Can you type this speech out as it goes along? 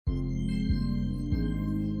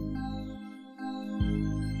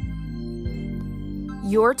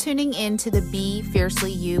You're tuning in to the Be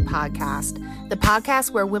Fiercely You podcast, the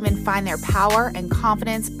podcast where women find their power and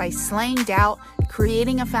confidence by slaying doubt,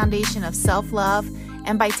 creating a foundation of self-love,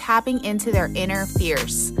 and by tapping into their inner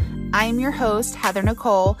fierce. I am your host, Heather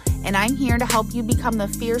Nicole, and I'm here to help you become the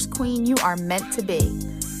fierce queen you are meant to be.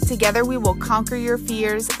 Together, we will conquer your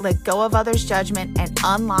fears, let go of others' judgment, and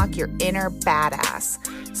unlock your inner badass.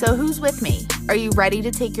 So who's with me? Are you ready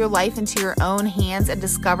to take your life into your own hands and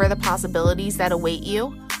discover the possibilities that await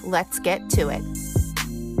you? Let's get to it.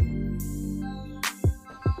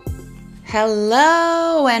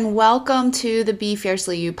 Hello, and welcome to the Be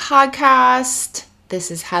Fiercely You podcast.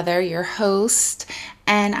 This is Heather, your host,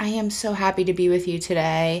 and I am so happy to be with you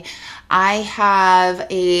today. I have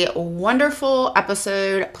a wonderful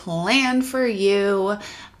episode planned for you.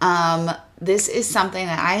 This is something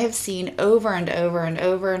that I have seen over and over and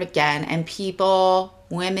over and again, and people,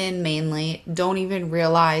 women mainly, don't even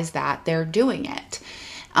realize that they're doing it.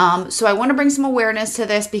 So I want to bring some awareness to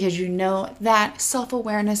this because you know that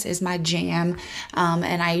self-awareness is my jam.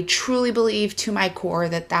 And I truly believe to my core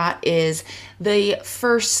that that is the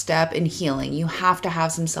first step in healing. You have to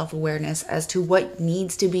have some self-awareness as to what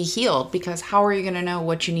needs to be healed, because how are you going to know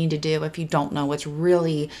what you need to do if you don't know what's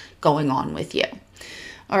really going on with you?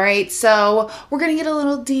 All right, so we're going to get a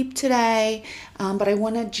little deep today, but I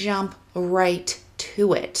want to jump right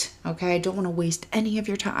to it, okay? I don't want to waste any of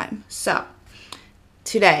your time. So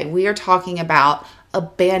today we are talking about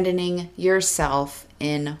abandoning yourself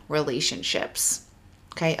in relationships,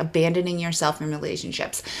 okay? Abandoning yourself in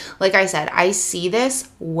relationships. Like I said, I see this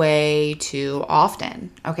way too often,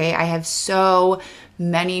 okay? I have so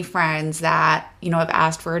many friends that, have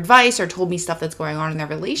asked for advice or told me stuff that's going on in their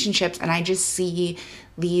relationships, and I just see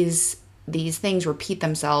these things repeat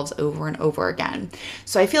themselves over and over again.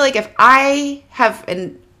 So I feel like if I have,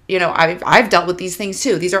 and I've dealt with these things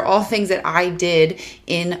too. These are all things that I did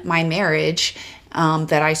in my marriage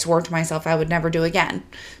that I swore to myself I would never do again.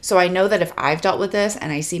 So I know that if I've dealt with this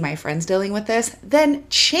and I see my friends dealing with this, then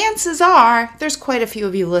chances are there's quite a few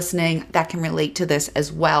of you listening that can relate to this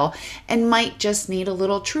as well and might just need a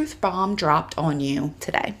little truth bomb dropped on you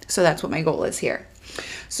today. So that's what my goal is here.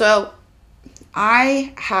 So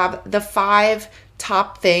I have the 5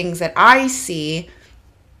 top things that I see,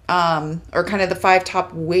 or kind of the 5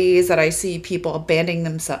 top ways that I see people abandoning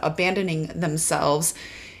themselves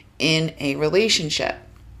in a relationship.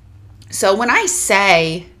 So when I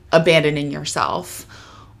say abandoning yourself,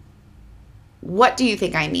 what do you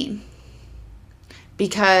think I mean?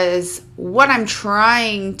 Because what I'm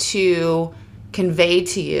trying to convey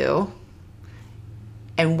to you,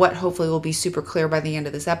 and what hopefully will be super clear by the end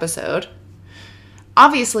of this episode,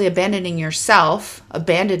 obviously abandoning yourself,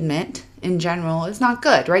 abandonment in general, is not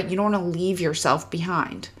good, right? You don't want to leave yourself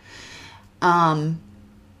behind.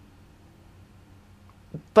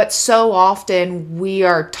 But so often we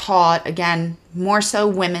are taught, again, more so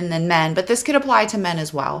women than men, but this could apply to men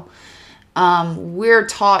as well. We're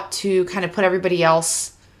taught to kind of put everybody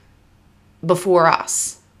else before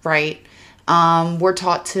us, right? We're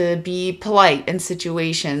taught to be polite in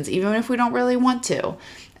situations, even if we don't really want to.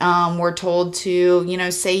 We're told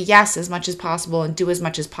to, say yes as much as possible and do as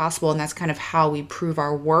much as possible. And that's kind of how we prove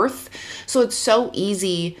our worth. So it's so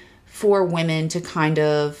easy for women to kind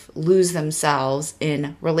of lose themselves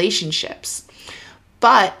in relationships.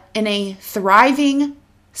 But in a thriving,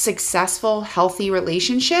 successful, healthy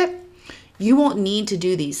relationship, you won't need to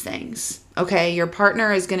do these things. Okay. Your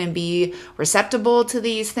partner is going to be receptive to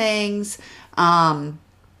these things. They're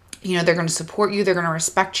going to support you. They're going to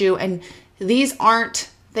respect you. And these aren't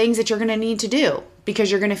things that you're going to need to do because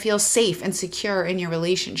you're going to feel safe and secure in your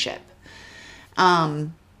relationship.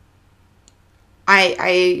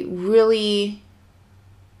 I really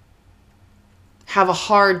have a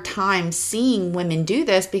hard time seeing women do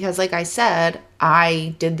this because, like I said,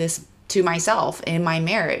 I did this to myself in my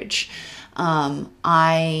marriage.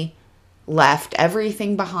 I left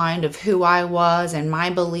everything behind of who I was and my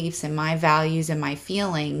beliefs and my values and my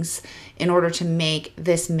feelings in order to make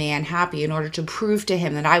this man happy, in order to prove to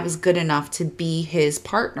him that I was good enough to be his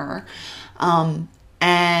partner.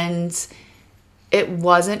 And it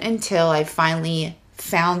wasn't until I finally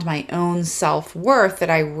found my own self-worth that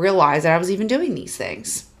I realized that I was even doing these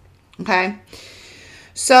things. Okay.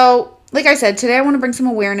 So like I said, today I want to bring some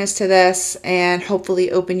awareness to this and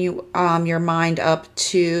hopefully open you your mind up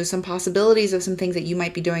to some possibilities of some things that you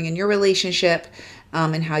might be doing in your relationship,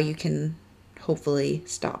 and how you can hopefully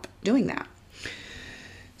stop doing that.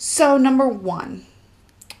 So number 1,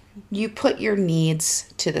 you put your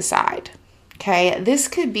needs to the side. Okay, this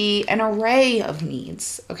could be an array of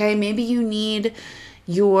needs. Okay, maybe you need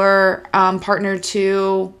your partner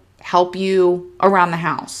to help you around the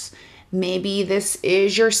house. Maybe this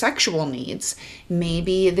is your sexual needs.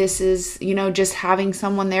 Maybe this is, just having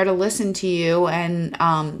someone there to listen to you and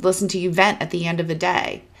listen to you vent at the end of the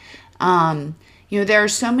day. There are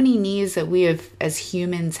so many needs that we as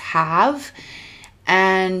humans have.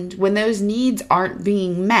 And when those needs aren't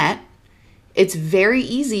being met, it's very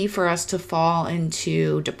easy for us to fall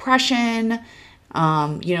into depression,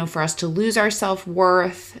 for us to lose our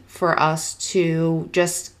self-worth, for us to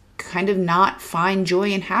just kind of not find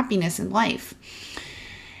joy and happiness in life.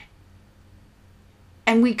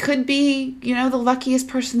 And we could be, the luckiest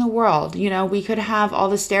person in the world. We could have all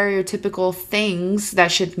the stereotypical things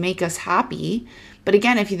that should make us happy. But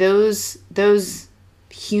again, if those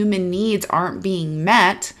human needs aren't being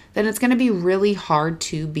met, then it's going to be really hard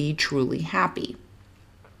to be truly happy.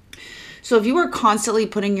 So if you are constantly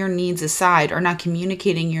putting your needs aside or not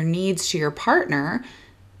communicating your needs to your partner,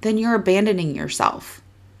 then you're abandoning yourself.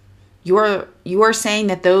 You are saying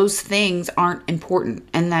that those things aren't important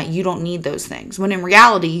and that you don't need those things, when in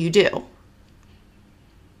reality you do.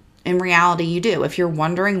 In reality you do. If you're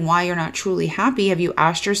wondering why you're not truly happy, have you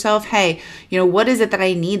asked yourself, hey, what is it that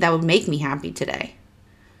I need that would make me happy today?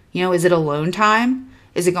 Is it alone time?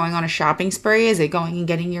 Is it going on a shopping spree? Is it going and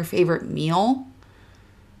getting your favorite meal?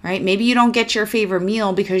 Right? Maybe you don't get your favorite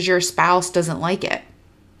meal because your spouse doesn't like it.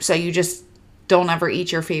 So you just don't ever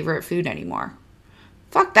eat your favorite food anymore.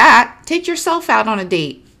 Fuck that. Take yourself out on a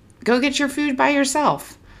date. Go get your food by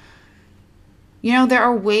yourself. There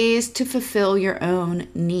are ways to fulfill your own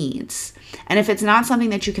needs. And if it's not something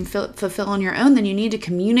that you can fulfill on your own, then you need to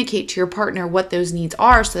communicate to your partner what those needs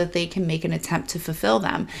are so that they can make an attempt to fulfill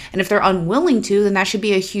them. And if they're unwilling to, then that should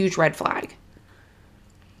be a huge red flag.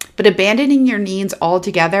 But abandoning your needs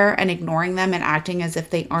altogether and ignoring them and acting as if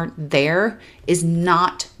they aren't there is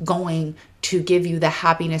not going to give you the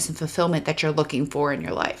happiness and fulfillment that you're looking for in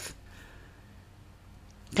your life.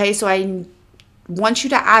 Okay, so I want you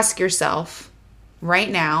to ask yourself right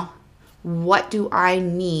now, what do I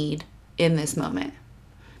need in this moment?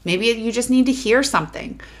 Maybe you just need to hear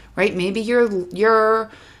something, right? Maybe your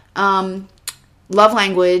love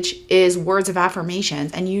language is words of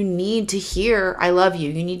affirmations, and you need to hear I love you.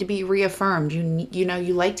 You need to be reaffirmed.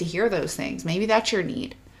 You like to hear those things. Maybe that's your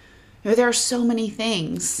need. There are so many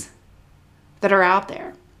things that are out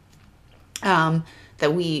there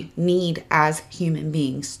that we need as human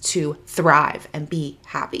beings to thrive and be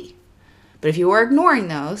happy. But if you are ignoring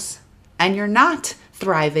those and you're not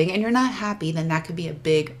thriving and you're not happy, then that could be a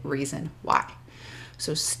big reason why.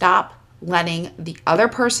 So stop letting the other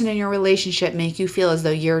person in your relationship make you feel as though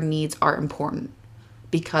your needs are important,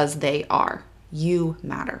 because they are. You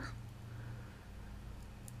matter.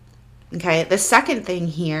 Okay, the second thing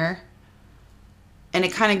here, and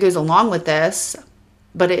it kind of goes along with this,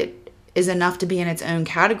 but it is enough to be in its own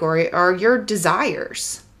category, are your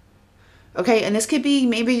desires. Okay, and this could be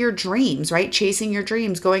maybe your dreams, right? Chasing your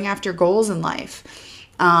dreams, going after goals in life.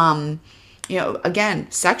 Again,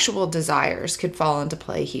 sexual desires could fall into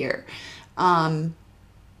play here.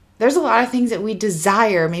 There's a lot of things that we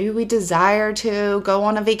desire. Maybe we desire to go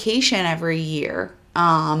on a vacation every year,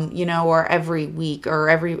 or every week,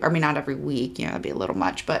 or not every week, that'd be a little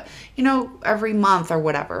much, but, every month or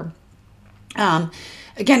whatever.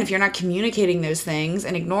 Again, if you're not communicating those things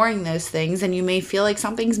and ignoring those things, then you may feel like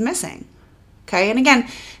something's missing. Okay. And again,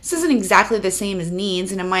 this isn't exactly the same as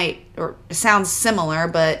needs, and it sounds similar,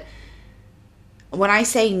 but when I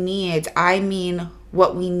say needs, I mean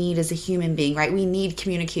what we need as a human being, right? We need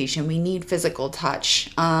communication. We need physical touch.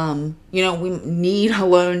 We need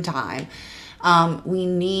alone time. We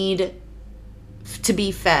need to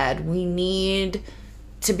be fed. We need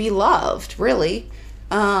to be loved, really.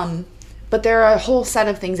 But there are a whole set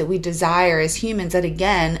of things that we desire as humans that,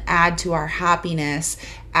 again, add to our happiness,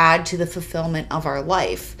 add to the fulfillment of our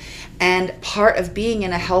life. And part of being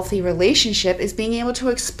in a healthy relationship is being able to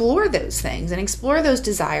explore those things and explore those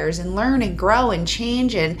desires and learn and grow and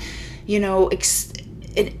change and,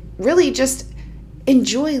 really just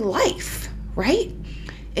enjoy life, right?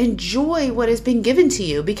 Enjoy what has been given to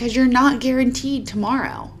you, because you're not guaranteed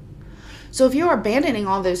tomorrow. So if you're abandoning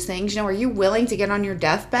all those things, are you willing to get on your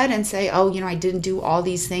deathbed and say, oh, I didn't do all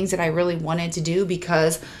these things that I really wanted to do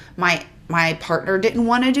because my partner didn't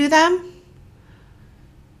want to do them?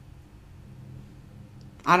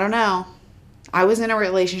 I don't know. I was in a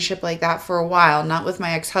relationship like that for a while, not with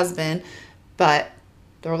my ex-husband, but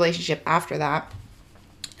the relationship after that.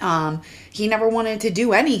 He never wanted to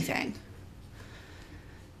do anything.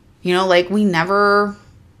 We never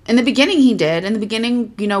In the beginning, he did. In the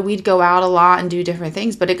beginning, we'd go out a lot and do different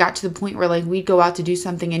things, but it got to the point where like we'd go out to do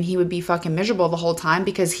something and he would be fucking miserable the whole time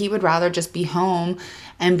because he would rather just be home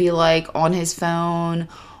and be like on his phone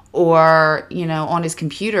or, on his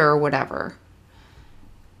computer or whatever.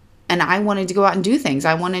 And I wanted to go out and do things.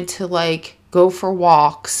 I wanted to like go for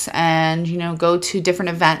walks and, go to different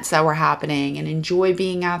events that were happening and enjoy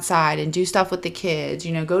being outside and do stuff with the kids,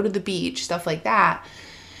 go to the beach, stuff like that.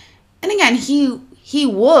 And again, he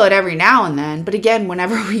would every now and then, but again,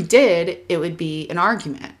 whenever we did, it would be an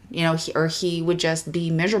argument, he would just be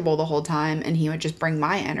miserable the whole time and he would just bring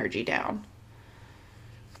my energy down.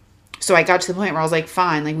 So I got to the point where I was like,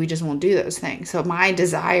 fine, like we just won't do those things. So my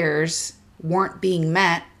desires weren't being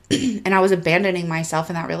met and I was abandoning myself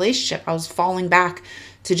in that relationship. I was falling back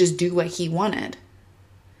to just do what he wanted.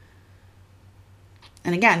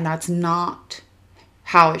 And again, that's not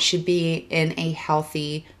how it should be in a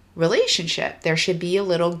healthy relationship. There should be a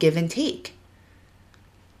little give and take.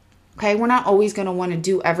 Okay, we're not always going to want to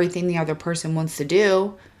do everything the other person wants to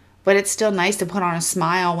do, but it's still nice to put on a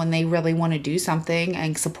smile when they really want to do something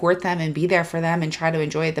and support them and be there for them and try to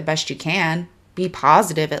enjoy it the best you can. Be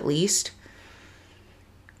positive at least.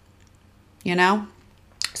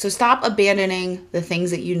 So stop abandoning the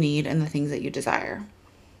things that you need and the things that you desire.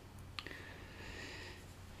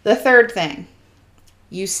 The third thing,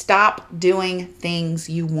 you stop doing things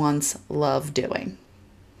you once loved doing.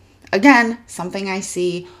 Again, something I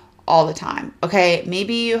see all the time. Okay,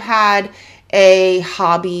 maybe you had a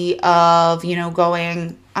hobby of,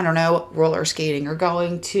 going, roller skating or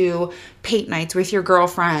going to paint nights with your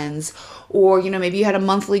girlfriends, or, maybe you had a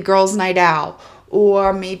monthly girls' night out,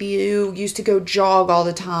 or maybe you used to go jog all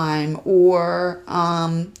the time, or,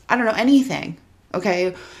 anything.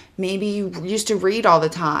 Okay, maybe you used to read all the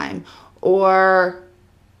time, or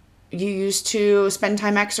you used to spend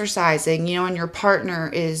time exercising, and your partner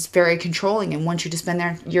is very controlling and wants you to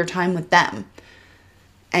spend your time with them.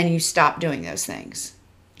 And you stop doing those things.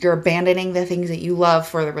 You're abandoning the things that you love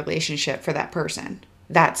for the relationship for that person.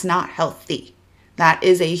 That's not healthy. That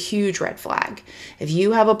is a huge red flag. If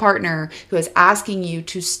you have a partner who is asking you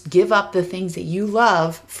to give up the things that you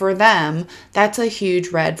love for them, that's a huge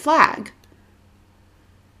red flag.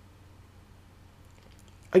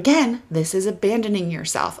 Again, this is abandoning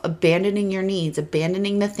yourself, abandoning your needs,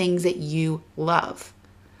 abandoning the things that you love.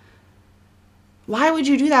 Why would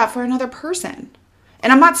you do that for another person?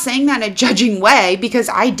 And I'm not saying that in a judging way because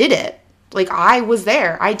I did it. Like I was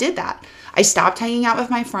there. I did that. I stopped hanging out with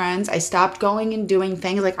my friends. I stopped going and doing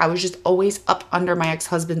things. Like I was just always up under my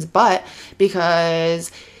ex-husband's butt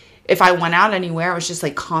because if I went out anywhere, it was just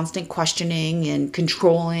like constant questioning and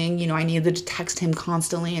controlling. I needed to text him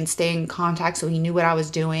constantly and stay in contact so he knew what I was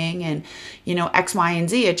doing. And, X, Y, and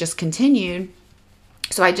Z, it just continued.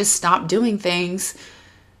 So I just stopped doing things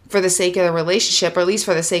for the sake of the relationship, or at least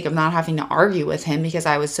for the sake of not having to argue with him because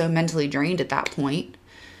I was so mentally drained at that point.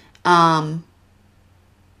 At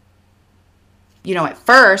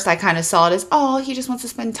first I kind of saw it as, oh, he just wants to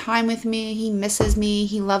spend time with me. He misses me.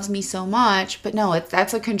 He loves me so much. But no,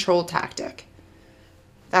 that's a control tactic.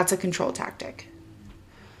 That's a control tactic.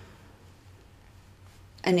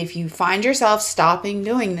 And if you find yourself stopping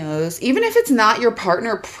doing those, even if it's not your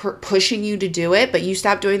partner pushing you to do it, but you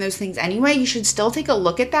stop doing those things anyway, you should still take a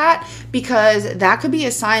look at that because that could be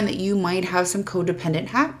a sign that you might have some codependent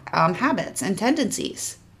habits and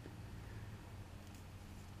tendencies.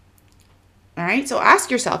 All right, so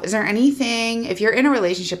ask yourself, is there anything, if you're in a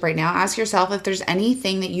relationship right now, ask yourself if there's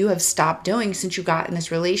anything that you have stopped doing since you got in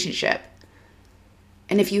this relationship.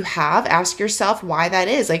 And if you have, ask yourself why that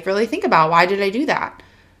is. Like really think about, why did I do that?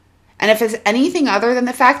 And if it's anything other than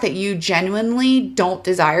the fact that you genuinely don't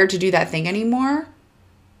desire to do that thing anymore,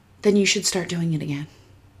 then you should start doing it again.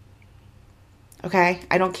 Okay?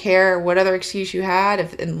 I don't care what other excuse you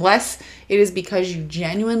had, unless it is because you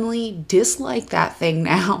genuinely dislike that thing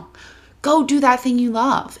now. Go do that thing you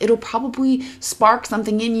love. It'll probably spark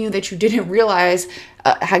something in you that you didn't realize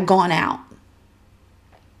had gone out.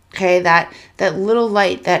 Okay, that little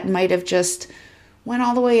light that might have just went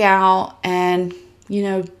all the way out and,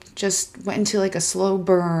 just went into like a slow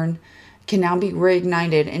burn can now be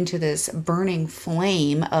reignited into this burning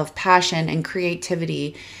flame of passion and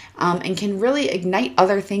creativity, and can really ignite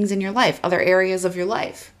other things in your life, other areas of your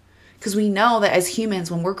life. Because we know that as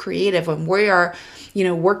humans, when we're creative, when we are,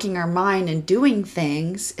 working our mind and doing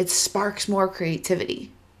things, it sparks more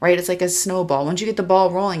creativity, right? It's like a snowball. Once you get the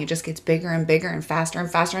ball rolling, it just gets bigger and bigger and faster, and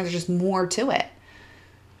there's just more to it.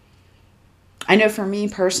 I know for me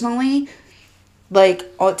personally, like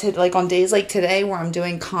on days like today where I'm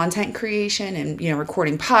doing content creation and,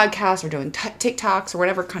 recording podcasts or doing TikToks or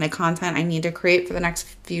whatever kind of content I need to create for the next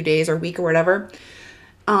few days or week or whatever.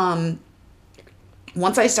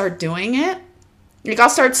 Once I start doing it, like I'll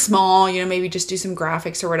start small, maybe just do some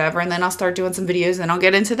graphics or whatever. And then I'll start doing some videos and then I'll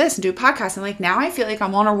get into this and do a podcast. And like, now I feel like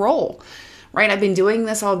I'm on a roll, right? I've been doing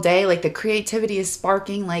this all day. Like the creativity is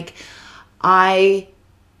sparking. Like I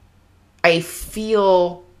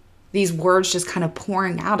feel these words just kind of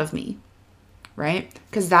pouring out of me, right?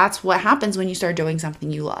 Because that's what happens when you start doing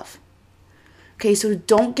something you love. Okay, so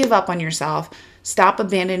don't give up on yourself. Stop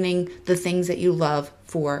abandoning the things that you love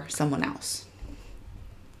for someone else.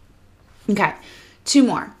 Okay, 2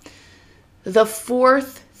 more. The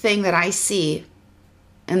fourth thing that I see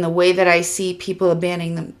and the way that I see people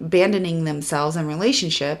abandoning themselves in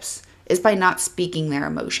relationships is by not speaking their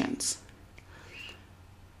emotions.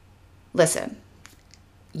 Listen,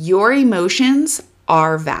 your emotions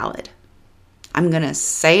are valid. I'm going to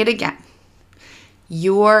say it again.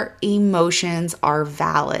 Your emotions are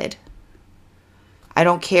valid. I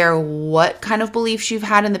don't care what kind of beliefs you've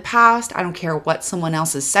had in the past. I don't care what someone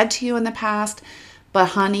else has said to you in the past. But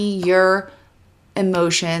honey, your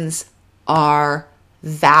emotions are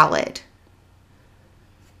valid.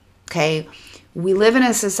 Okay? We live in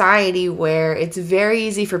a society where it's very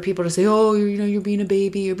easy for people to say, oh, you're being a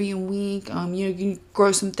baby, you're being weak, you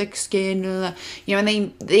grow some thick skin, and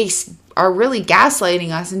they are really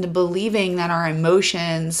gaslighting us into believing that our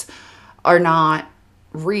emotions are not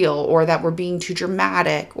real or that we're being too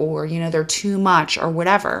dramatic or, they're too much or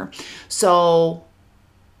whatever. So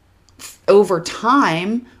over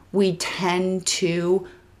time, we tend to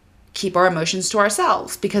keep our emotions to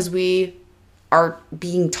ourselves because we are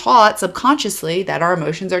being taught subconsciously that our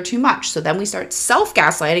emotions are too much. So then we start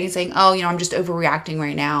self-gaslighting and saying, oh, I'm just overreacting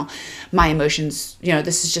right now. My emotions,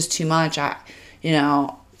 this is just too much.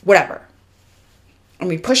 Whatever. And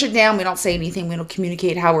we push it down. We don't say anything. We don't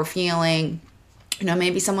communicate how we're feeling.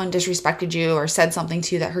 Maybe someone disrespected you or said something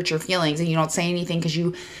to you that hurt your feelings and you don't say anything because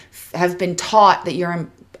you have been taught that you're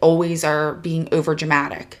always are being over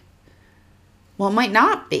dramatic. Well, it might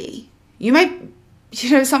not be. You might,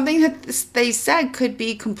 something that they said could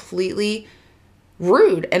be completely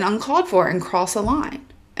rude and uncalled for and cross a line.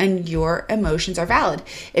 And your emotions are valid.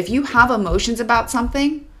 If you have emotions about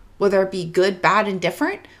something, whether it be good, bad, and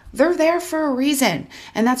different, they're there for a reason.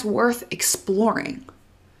 And that's worth exploring.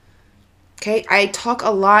 Okay, I talk a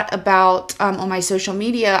lot about on my social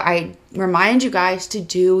media, I remind you guys to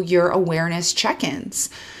do your awareness check-ins,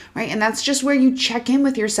 right? And that's just where you check in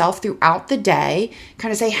with yourself throughout the day,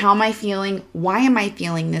 kind of say, how am I feeling? Why am I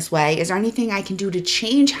feeling this way? Is there anything I can do to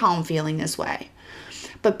change how I'm feeling this way?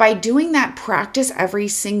 But by doing that practice every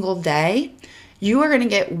single day, you are going to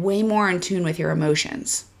get way more in tune with your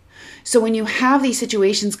emotions. So when you have these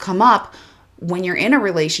situations come up, when you're in a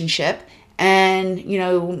relationship, and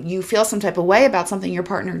you feel some type of way about something your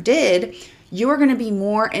partner did, you are going to be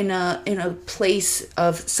more in a place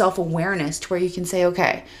of self-awareness to where you can say,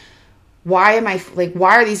 okay, why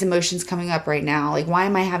are these emotions coming up right now? Like, why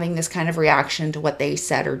am I having this kind of reaction to what they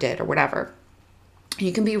said or did or whatever?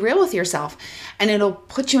 You can be real with yourself, and it'll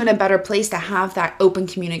put you in a better place to have that open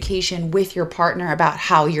communication with your partner about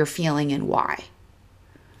how you're feeling and why.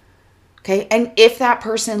 Okay, and if that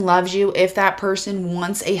person loves you, if that person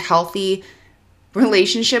wants a healthy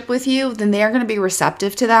relationship with you, then they are going to be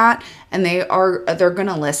receptive to that, and they're going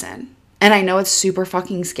to listen. And I know it's super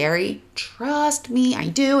fucking scary. Trust me, I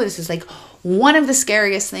do. This is like one of the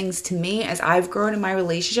scariest things to me as I've grown in my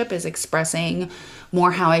relationship is expressing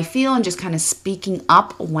more how I feel and just kind of speaking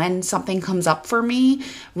up when something comes up for me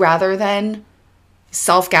rather than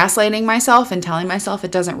self-gaslighting myself and telling myself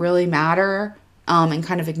it doesn't really matter. And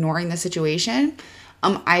kind of ignoring the situation.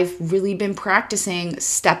 I've really been practicing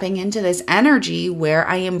stepping into this energy where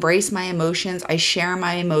I embrace my emotions, I share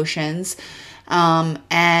my emotions,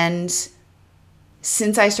 and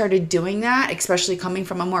since I started doing that, especially coming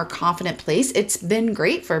from a more confident place, it's been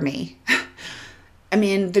great for me. I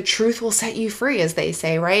mean, the truth will set you free, as they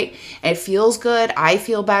say, right? It feels good. I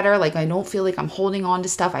feel better. Like, I don't feel like I'm holding on to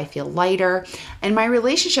stuff. I feel lighter, and my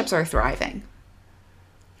relationships are thriving.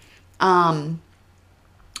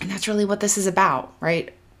 And that's really what this is about,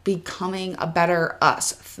 right? Becoming a better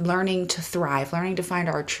us, learning to thrive, learning to find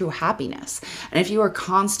our true happiness. And if you are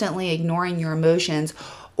constantly ignoring your emotions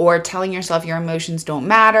or telling yourself your emotions don't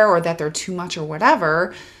matter or that they're too much or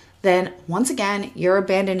whatever, then once again, you're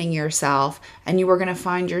abandoning yourself and you are going to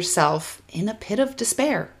find yourself in a pit of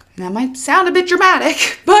despair. And that might sound a bit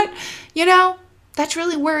dramatic, but that's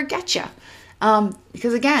really where it gets you.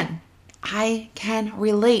 Because again, I can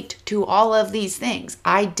relate to all of these things.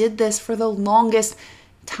 I did this for the longest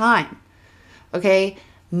time. Okay.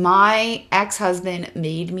 My ex-husband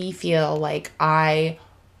made me feel like I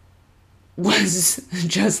was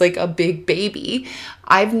just like a big baby.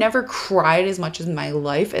 I've never cried as much in my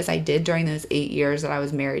life as I did during those 8 years that I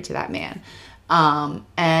was married to that man.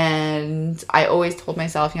 And I always told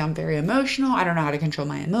myself, I'm very emotional. I don't know how to control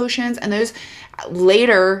my emotions. And those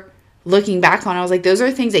later looking back on, I was like, those are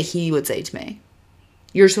things that he would say to me.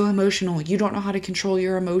 You're so emotional. You don't know how to control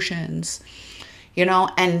your emotions.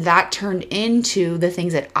 And that turned into the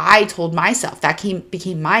things that I told myself. That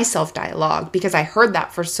became my self-dialogue because I heard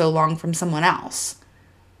that for so long from someone else.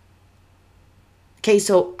 Okay,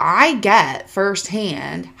 so I get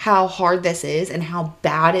firsthand how hard this is and how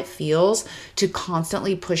bad it feels to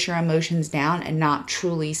constantly push your emotions down and not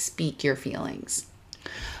truly speak your feelings.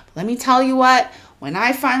 Let me tell you what, when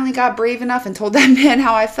I finally got brave enough and told that man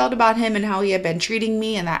how I felt about him and how he had been treating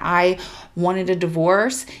me and that I wanted a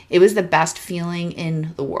divorce, it was the best feeling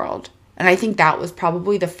in the world. And I think that was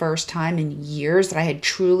probably the first time in years that I had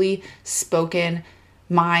truly spoken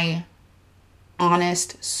my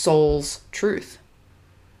honest soul's truth.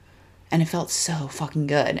 And it felt so fucking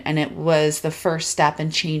good. And it was the first step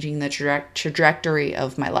in changing the trajectory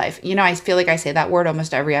of my life. I feel like I say that word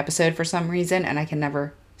almost every episode for some reason, and I can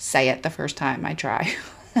never say it the first time I try.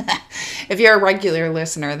 If you're a regular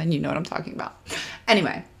listener, then you know what I'm talking about.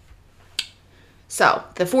 Anyway, so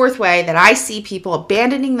the fourth way that I see people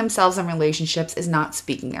abandoning themselves in relationships is not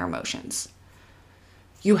speaking their emotions.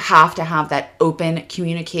 You have to have that open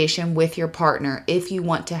communication with your partner if you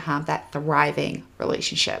want to have that thriving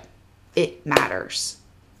relationship. It matters.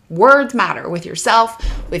 Words matter with yourself,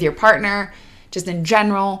 with your partner, just in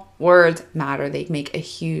general, words matter. They make a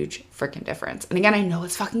huge freaking difference. And again, I know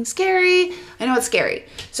it's fucking scary.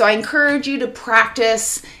 So I encourage you to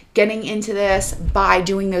practice getting into this by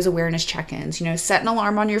doing those awareness check-ins. Set an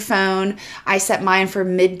alarm on your phone. I set mine for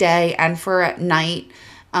midday and for at night.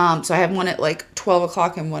 So I have one at like 12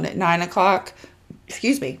 o'clock and one at 9 o'clock.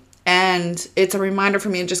 Excuse me. And it's a reminder for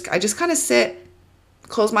me. I just kind of sit,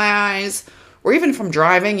 close my eyes, or even if I'm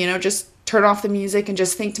driving, just turn off the music and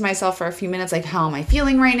just think to myself for a few minutes, like, how am I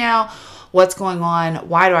feeling right now? What's going on?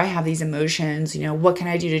 Why do I have these emotions? What can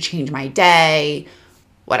I do to change my day?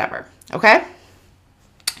 Whatever. Okay.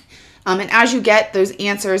 And as you get those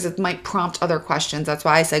answers, it might prompt other questions. That's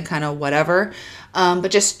why I said kind of whatever. But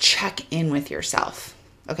just check in with yourself.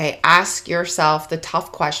 Okay. Ask yourself the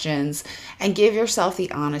tough questions and give yourself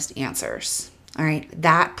the honest answers. All right.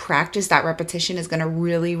 That practice, that repetition is going to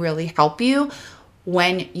really, really help you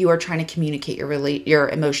when you are trying to communicate your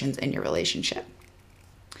emotions in your relationship.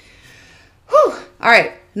 Whew. All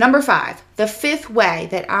right. Number 5, the fifth way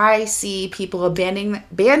that I see people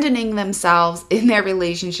abandoning themselves in their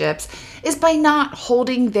relationships is by not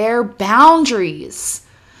holding their boundaries.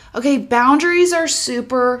 Okay, boundaries are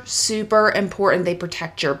super, super important. They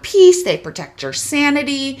protect your peace. They protect your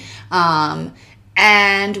sanity.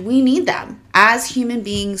 And we need them. As human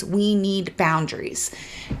beings, we need boundaries.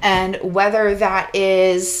 And whether that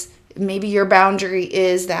is, maybe your boundary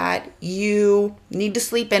is that you need to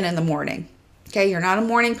sleep in the morning. Okay, you're not a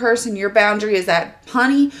morning person. Your boundary is that,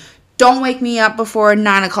 honey, don't wake me up before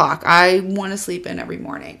 9 o'clock. I want to sleep in every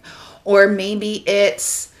morning. Or maybe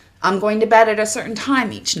it's, I'm going to bed at a certain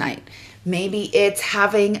time each night. Maybe it's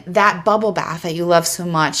having that bubble bath that you love so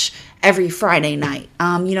much every Friday night,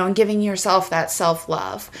 and giving yourself that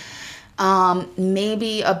self-love.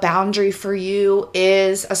 Maybe a boundary for you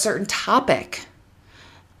is a certain topic,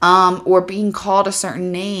 or being called a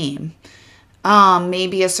certain name.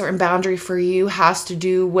 Maybe a certain boundary for you has to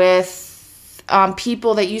do with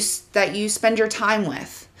people that you spend your time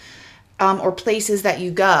with. Or places that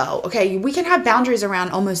you go. Okay, we can have boundaries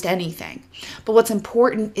around almost anything. But what's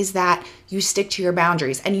important is that you stick to your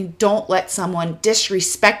boundaries and you don't let someone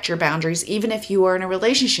disrespect your boundaries, even if you are in a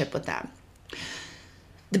relationship with them.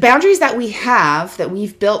 The boundaries that we have, that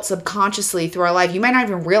we've built subconsciously through our life, you might not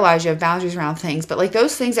even realize you have boundaries around things, but like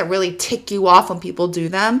those things that really tick you off when people do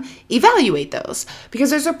them, evaluate those. Because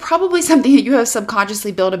there's probably something that you have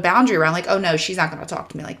subconsciously built a boundary around, like, oh no, she's not going to talk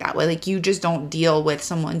to me like that way. Like, you just don't deal with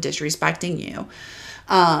someone disrespecting you.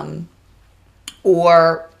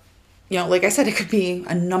 Or, like I said, it could be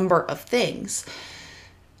a number of things.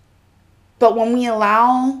 But when we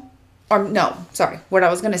allow... what I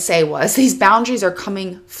was going to say was these boundaries are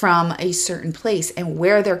coming from a certain place, and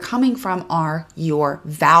where they're coming from are your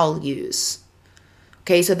values.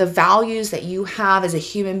 Okay, so the values that you have as a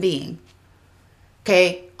human being.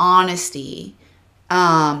 Okay, honesty,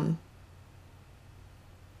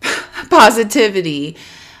 positivity,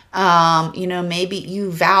 Maybe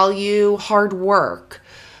you value hard work.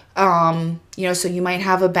 So you might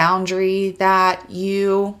have a boundary that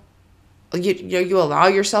you allow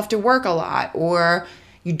yourself to work a lot, or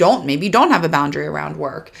maybe you don't have a boundary around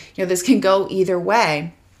work. This can go either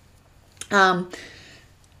way.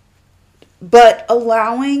 But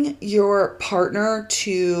allowing your partner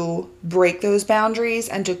to break those boundaries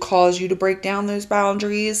and to cause you to break down those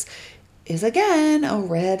boundaries is, again, a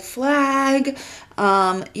red flag.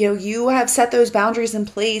 You have set those boundaries in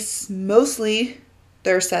place. Mostly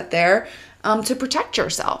they're set there to protect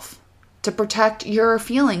yourself, to protect your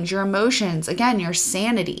feelings, your emotions, again, your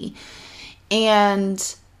sanity,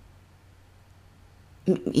 and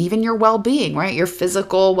even your well-being, right? Your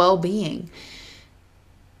physical well-being.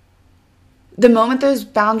 The moment those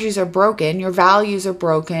boundaries are broken, your values are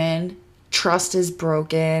broken, trust is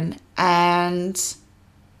broken, and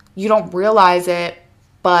you don't realize it,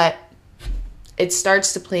 but it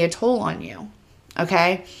starts to play a toll on you,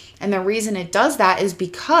 okay? And the reason it does that is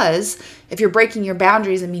because if you're breaking your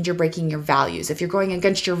boundaries, it means you're breaking your values. If you're going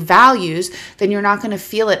against your values, then you're not going to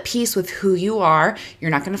feel at peace with who you are.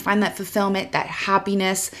 You're not going to find that fulfillment, that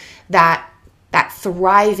happiness, that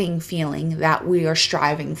thriving feeling that we are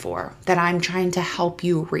striving for, that I'm trying to help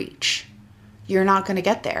you reach. You're not going to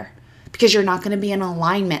get there because you're not going to be in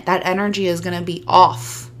alignment. That energy is going to be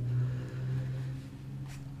off.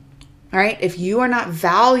 All right? If you are not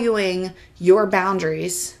valuing your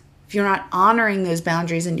boundaries, if you're not honoring those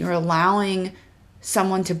boundaries and you're allowing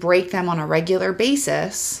someone to break them on a regular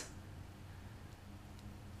basis,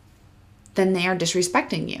 then they are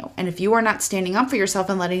disrespecting you. And if you are not standing up for yourself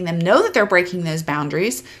and letting them know that they're breaking those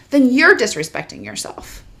boundaries, then you're disrespecting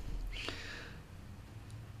yourself.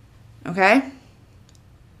 Okay?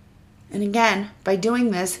 And again, by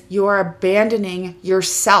doing this, you are abandoning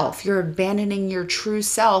yourself. You're abandoning your true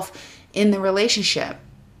self in the relationship.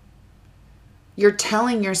 You're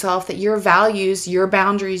telling yourself that your values, your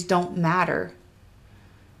boundaries don't matter.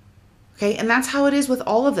 Okay, and that's how it is with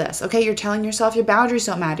all of this. Okay, you're telling yourself your boundaries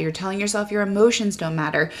don't matter. You're telling yourself your emotions don't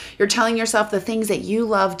matter. You're telling yourself the things that you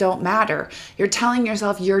love don't matter. You're telling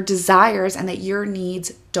yourself your desires and that your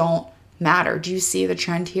needs don't matter. Do you see the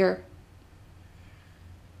trend here?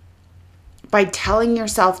 By telling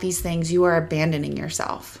yourself these things, you are abandoning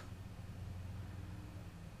yourself.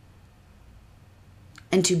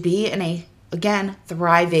 And to be in a, again,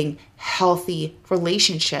 thriving, healthy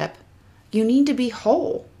relationship, you need to be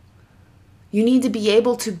whole. You need to be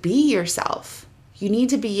able to be yourself. You need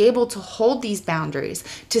to be able to hold these boundaries,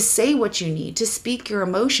 to say what you need, to speak your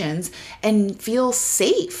emotions, and feel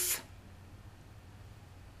safe.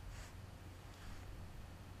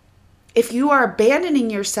 If you are abandoning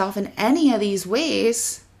yourself in any of these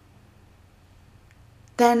ways,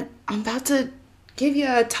 then I'm about to give you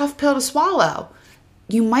a tough pill to swallow.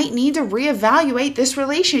 You might need to reevaluate this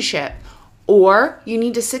relationship. Or you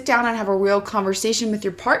need to sit down and have a real conversation with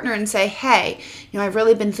your partner and say, hey, I've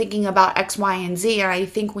really been thinking about X, Y, and Z, and I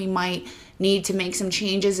think we might need to make some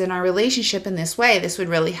changes in our relationship in this way. This would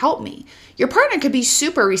really help me. Your partner could be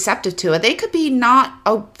super receptive to it. They could be not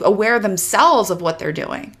aware themselves of what they're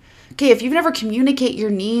doing. Okay, if you've never communicated your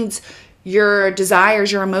needs, your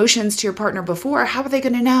desires, your emotions to your partner before, how are they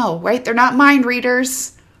going to know, right? They're not mind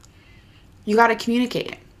readers. You got to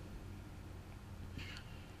communicate it.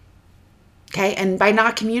 Okay, and by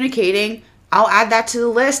not communicating, I'll add that to the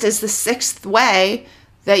list as the sixth way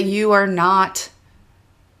that you are not,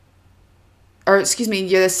 you're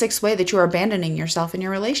the sixth way that you are abandoning yourself in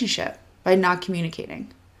your relationship, by not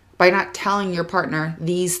communicating, by not telling your partner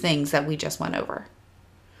these things that we just went over.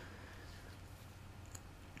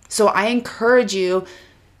 So I encourage you,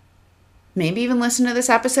 maybe even listen to this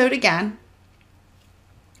episode again.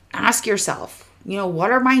 Ask yourself,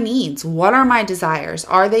 what are my needs? What are my desires?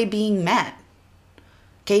 Are they being met?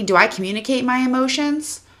 Okay, do I communicate my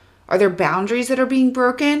emotions? Are there boundaries that are being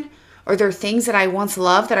broken? Are there things that I once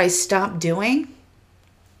loved that I stopped doing?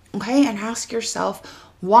 Okay, and ask yourself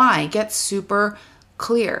why. Get super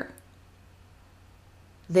clear.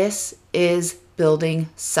 This is building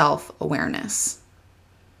self-awareness.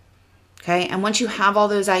 Okay, and once you have all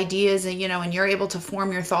those ideas and you're able to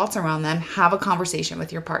form your thoughts around them, have a conversation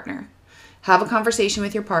with your partner. Have a conversation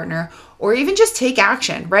with your partner, or even just take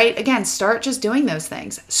action, right? Again, start just doing those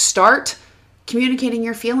things. Start communicating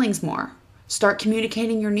your feelings more. Start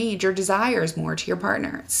communicating your needs, your desires more to your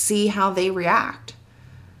partner. See how they react.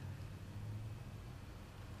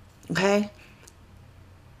 Okay?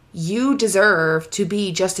 You deserve to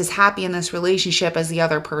be just as happy in this relationship as the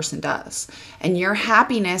other person does. And your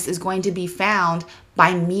happiness is going to be found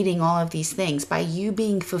by meeting all of these things, by you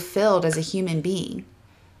being fulfilled as a human being.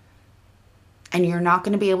 And you're not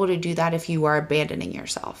going to be able to do that if you are abandoning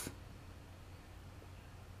yourself.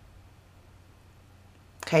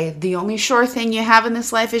 Okay, the only sure thing you have in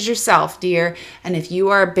this life is yourself, dear. And if you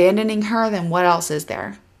are abandoning her, then what else is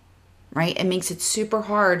there? Right? It makes it super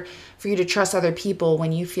hard for you to trust other people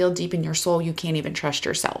when you feel deep in your soul you can't even trust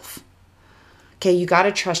yourself. Okay, you got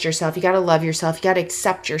to trust yourself. You got to love yourself. You got to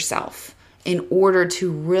accept yourself in order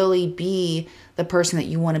to really be the person that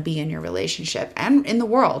you want to be in your relationship and in the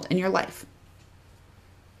world, in your life.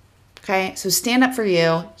 Okay, so stand up for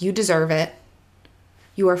you. You deserve it.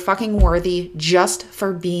 You are fucking worthy just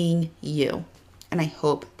for being you. And I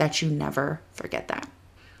hope that you never forget that.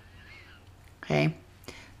 Okay,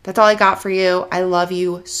 that's all I got for you. I love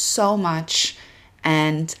you so much.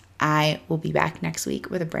 And I will be back next week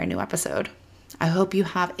with a brand new episode. I hope you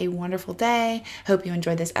have a wonderful day. Hope you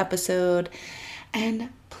enjoyed this episode. And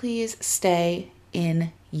please stay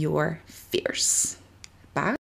in your fierce.